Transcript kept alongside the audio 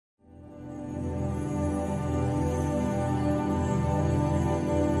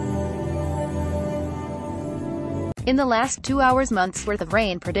In the last 2 hours, months worth of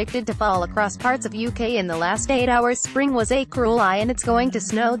rain predicted to fall across parts of UK in the last 8 hours. Spring was a cruel lie and it's going to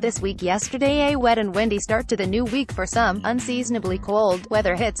snow this week. Yesterday, a wet and windy start to the new week for some. Unseasonably cold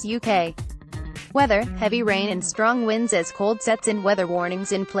weather hits UK. Weather, heavy rain and strong winds as cold sets in. Weather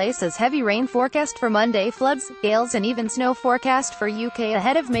warnings in place as heavy rain forecast for Monday, floods, gales and even snow forecast for UK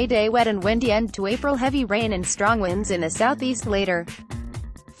ahead of May Day. Wet and windy end to April, heavy rain and strong winds in the southeast later.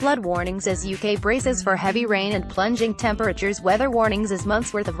 Flood warnings as UK braces for heavy rain and plunging temperatures. Weather warnings as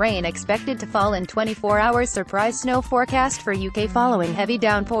months worth of rain expected to fall in 24 hours. Surprise snow forecast for UK following heavy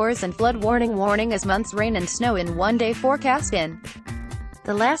downpours and flood warning as months rain and snow in one-day forecast in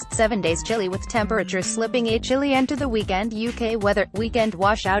the last 7 days. Chilly with temperatures slipping. A chilly end to the weekend. UK weather, weekend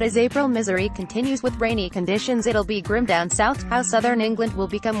washout as April misery continues with rainy conditions. It'll be grim down south. How southern England will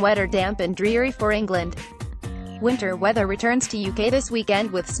become wetter, damp and dreary for England. Winter weather returns to UK this weekend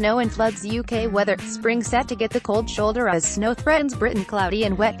with snow and floods. UK weather, spring set to get the cold shoulder as snow threatens Britain. Cloudy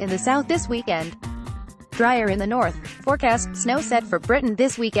and wet in the south this weekend. Drier in the north. Forecast, snow set for Britain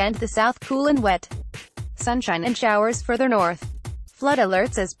this weekend. The south cool and wet. Sunshine and showers further north. Flood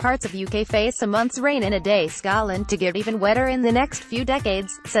alerts as parts of UK face a month's rain in a day. Scotland to get even wetter in the next few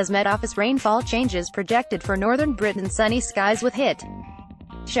decades, says Met Office. Rainfall changes projected for northern Britain. Sunny skies with hit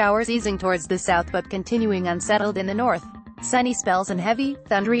showers easing towards the south but continuing unsettled in the north. Sunny spells and heavy,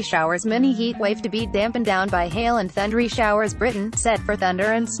 thundery showers. Mini heat wave to be dampened down by hail and thundery showers. Britain, set for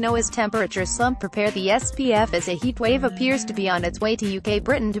thunder and snow as temperatures slump. Prepare the SPF as a heat wave appears to be on its way to UK.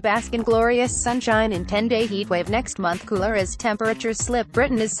 Britain to bask in glorious sunshine in 10-day heat wave next month. Cooler as temperatures slip.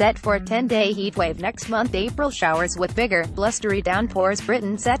 Britain is set for a 10-day heat wave next month. April showers with bigger, blustery downpours.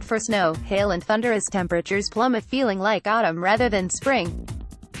 Britain set for snow, hail and thunder as temperatures plummet, feeling like autumn rather than spring.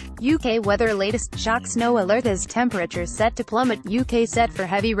 UK weather latest shock snow alert as temperatures set to plummet. UK set for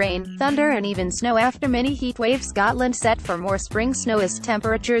heavy rain, thunder and even snow after mini heat wave. Scotland set for more spring snow as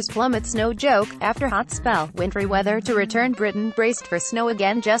temperatures plummet. Snow joke after hot spell. Wintry weather to return. Britain braced for snow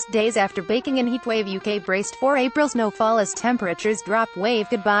again just days after baking in heat wave. UK braced for April snowfall as temperatures drop. Wave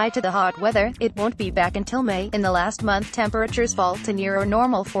goodbye to the hot weather. It won't be back until May. In the last month, temperatures fall to near or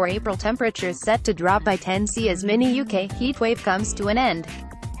normal for April. Temperatures set to drop by 10°C as mini UK heat wave comes to an end.